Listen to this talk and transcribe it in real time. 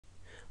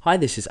Hi,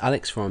 this is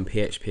Alex from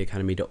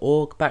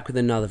phpacademy.org, back with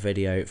another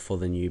video for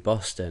the new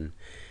Boston.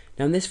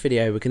 Now in this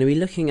video we're going to be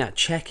looking at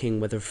checking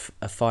whether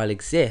a file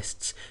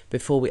exists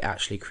before we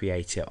actually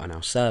create it on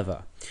our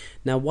server.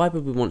 Now why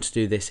would we want to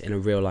do this in a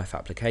real life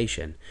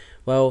application?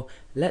 Well,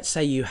 let's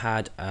say you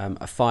had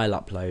a file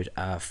upload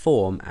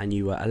form and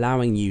you were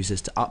allowing users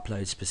to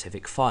upload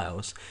specific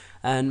files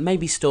and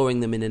maybe storing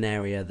them in an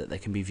area that they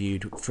can be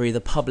viewed for either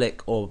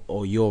public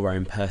or your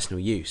own personal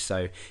use.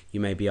 So you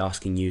may be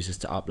asking users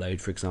to upload,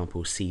 for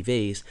example,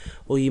 CVs,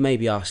 or you may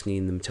be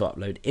asking them to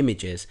upload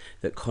images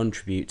that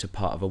contribute to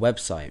part of a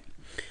website.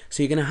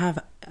 So you're going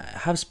to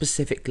have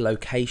specific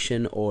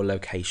location or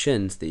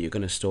locations that you're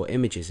going to store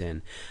images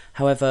in.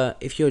 However,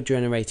 if you're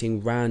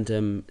generating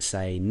random,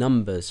 say,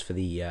 numbers for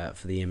the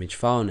image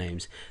file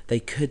names, they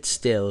could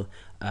still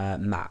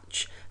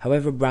match.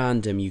 However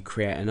random you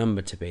create a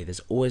number to be,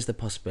 there's always the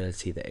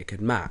possibility that it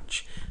could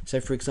match.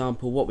 So for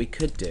example, what we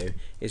could do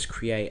is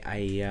create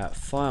a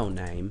file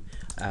name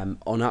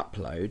on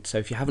upload. So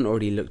if you haven't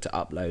already looked at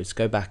uploads,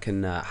 go back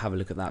and have a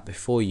look at that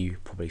before you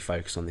probably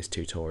focus on this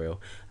tutorial.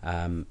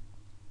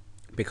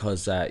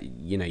 Because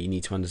you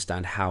need to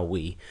understand how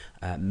we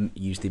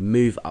use the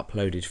move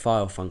uploaded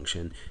file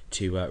function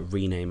to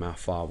rename our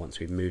file once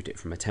we've moved it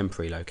from a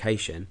temporary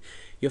location.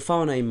 Your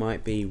file name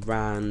might be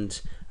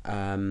rand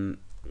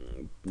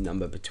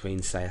number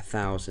between say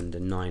 1000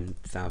 and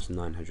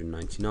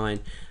 9999,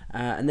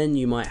 and then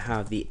you might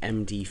have the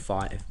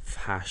MD5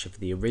 hash of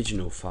the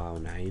original file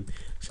name.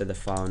 So the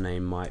file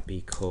name might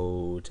be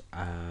called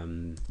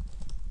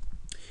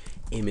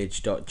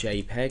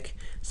image.jpg,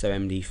 so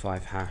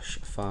MD5 hash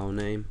file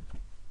name,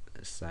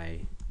 let's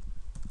say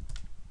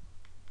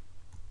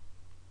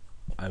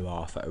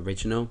OR for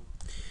original,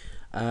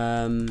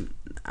 and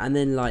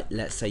then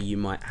let's say you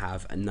might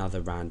have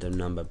another random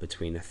number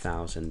between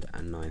 1000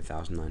 and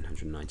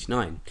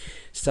 9999.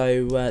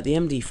 So the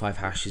MD5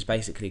 hash is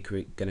basically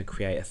going to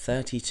create a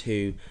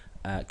 32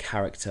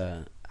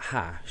 character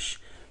hash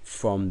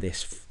from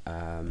this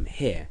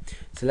here.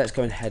 So let's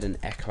go ahead and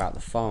echo out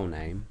the file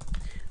name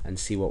and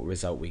see what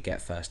result we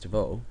get first of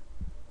all.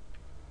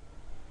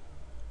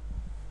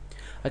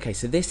 Okay,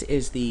 so this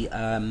is the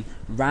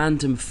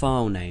random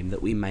file name that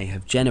we may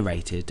have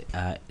generated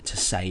to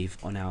save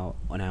on our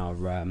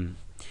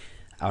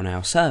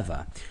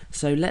server.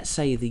 So let's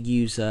say the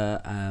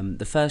user,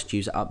 the first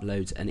user,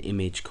 uploads an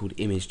image called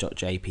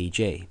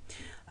image.jpg.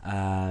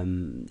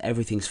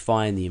 Everything's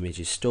fine, the image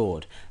is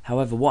stored.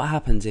 However, what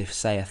happens if,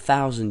 say,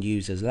 1,000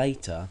 users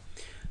later,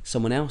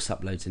 someone else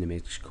uploads an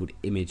image called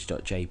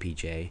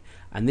image.jpg,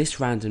 and this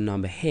random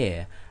number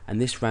here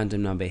and this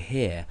random number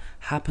here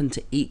happen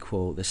to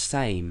equal the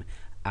same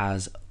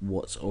as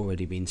what's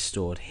already been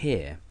stored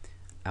here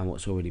and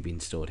what's already been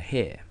stored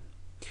here.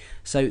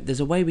 So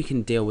there's a way we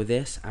can deal with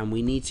this, and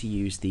we need to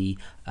use the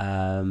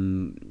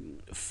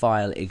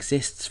file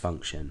exists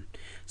function.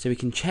 So we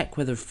can check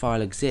whether a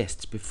file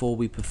exists before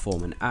we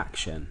perform an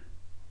action.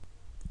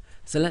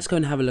 So let's go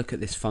and have a look at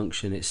this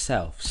function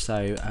itself.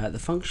 So the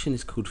function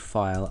is called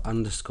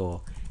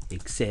file_exists.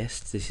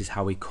 This is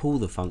how we call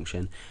the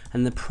function,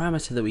 and the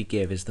parameter that we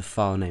give is the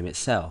file name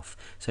itself.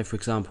 So for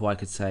example, I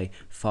could say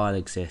file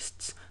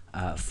exists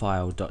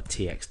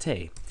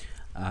file.txt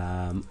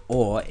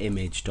or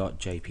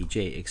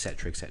image.jpg,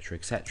 etc, etc,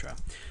 etc.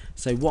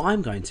 So what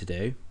I'm going to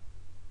do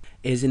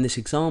is, in this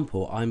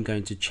example, I'm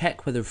going to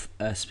check whether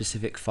a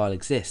specific file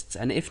exists,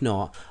 and if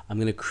not, I'm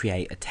going to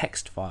create a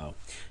text file.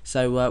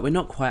 So we're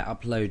not quite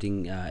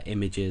uploading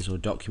images or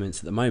documents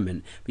at the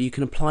moment, but you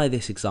can apply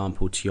this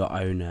example to your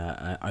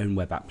own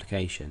web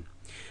application.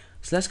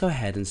 So let's go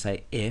ahead and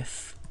say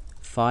if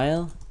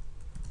file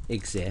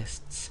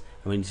exists,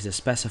 and we need to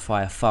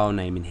specify a file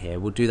name in here.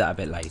 We'll do that a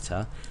bit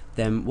later.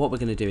 Then what we're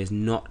going to do is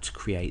not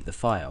create the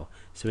file.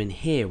 So in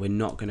here, we're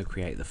not going to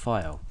create the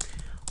file.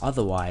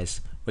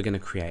 Otherwise, we're going to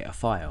create a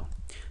file.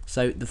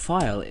 So the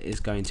file is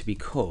going to be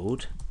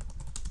called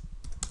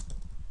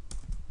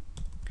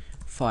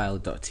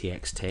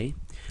file.txt.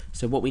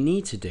 So what we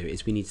need to do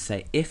is we need to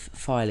say if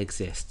file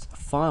exists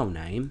file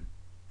name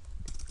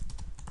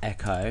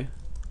echo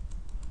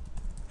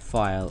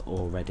file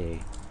already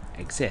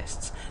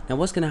exists. Now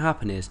what's going to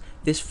happen is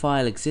this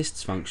file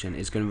exists function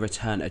is going to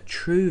return a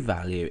true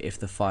value if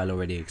the file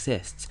already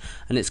exists,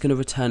 and it's going to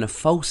return a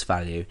false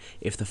value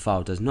if the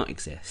file does not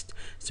exist.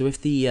 So if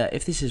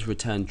this is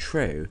returned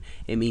true,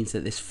 it means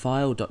that this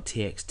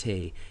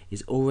file.txt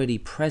is already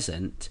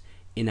present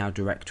in our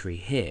directory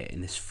here, in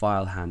this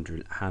file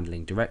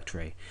handling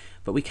directory.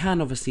 But we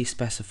can obviously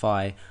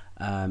specify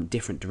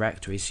different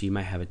directories. So you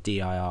may have a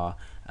dir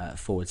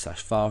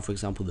 /file, for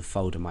example. The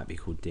folder might be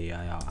called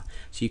dir.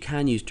 So you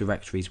can use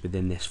directories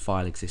within this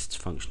file exists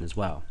function as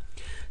well.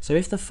 So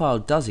if the file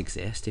does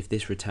exist, if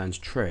this returns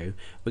true,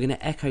 we're going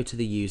to echo to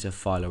the user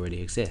file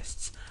already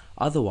exists.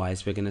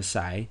 Otherwise, we're going to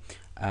say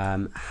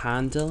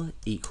handle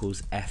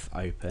equals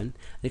fopen. And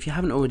if you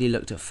haven't already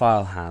looked at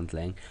file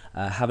handling,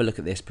 have a look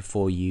at this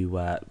before you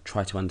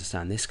try to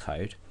understand this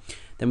code.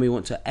 Then we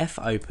want to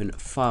fopen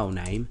file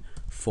name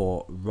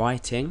for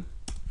writing.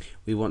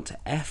 We want to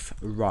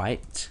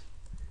fwrite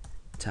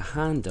to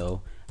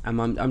handle,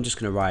 and I'm just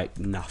going to write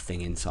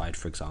nothing inside,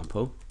 for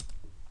example,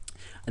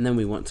 and then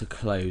we want to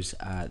close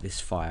this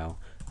file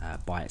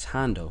by its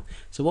handle.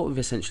 So what we've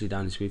essentially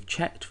done is we've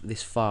checked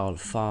this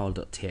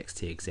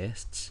file.txt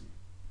exists.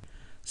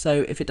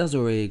 So if it does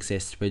already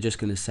exist, we're just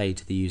going to say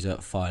to the user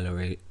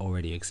file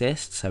already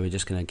exists, so we're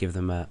just going to give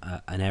them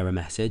an error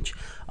message.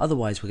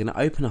 Otherwise, we're going to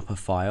open up a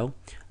file,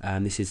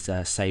 this is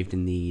saved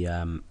in the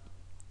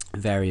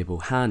variable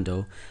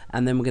handle,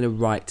 and then we're going to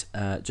write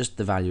just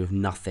the value of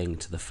nothing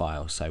to the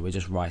file. So we're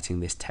just writing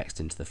this text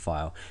into the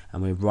file,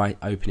 and we're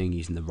opening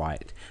using the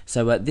write.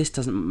 So this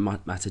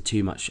doesn't matter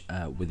too much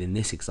within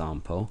this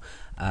example.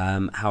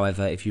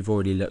 However, if you've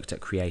already looked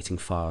at creating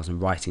files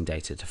and writing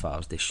data to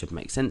files, this should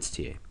make sense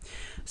to you.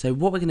 So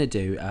what we're going to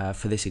do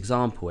for this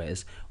example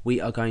is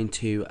we are going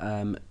to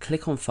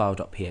click on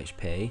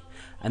file.php,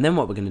 and then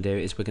what we're going to do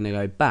is we're going to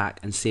go back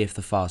and see if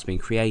the file's been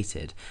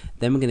created.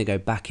 Then we're going to go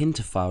back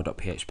into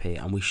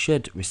file.php, and we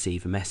should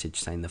receive a message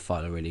saying the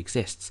file already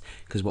exists,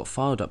 because what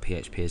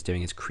file.php is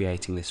doing is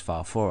creating this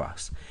file for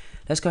us.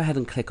 Let's go ahead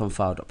and click on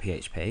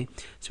file.php.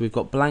 So we've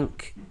got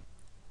blank.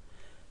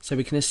 So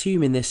we can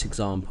assume in this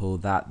example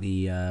that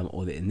when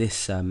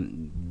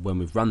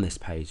we've run this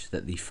page,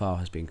 that the file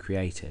has been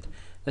created.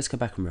 Let's go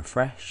back and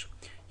refresh.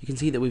 You can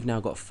see that we've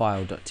now got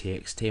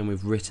file.txt, and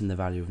we've written the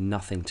value of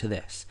nothing to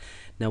this.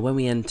 Now when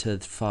we enter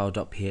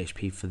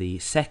file.php for the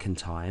second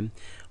time,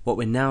 what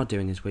we're now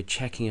doing is we're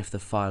checking if the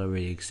file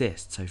already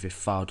exists, so if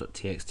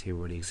file.txt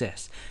already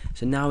exists.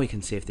 So now we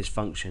can see if this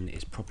function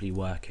is properly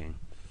working.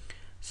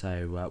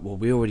 So well,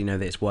 we already know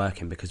that it's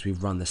working because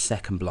we've run the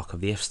second block of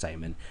the if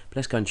statement, but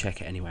let's go and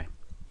check it anyway.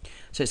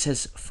 So it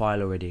says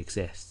file already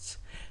exists.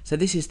 So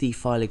this is the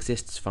file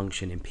exists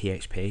function in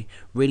PHP.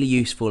 Really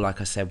useful, like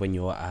I said, when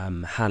you're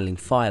handling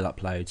file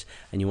uploads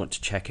and you want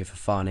to check if a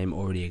file name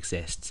already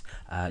exists,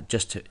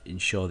 just to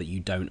ensure that you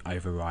don't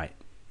overwrite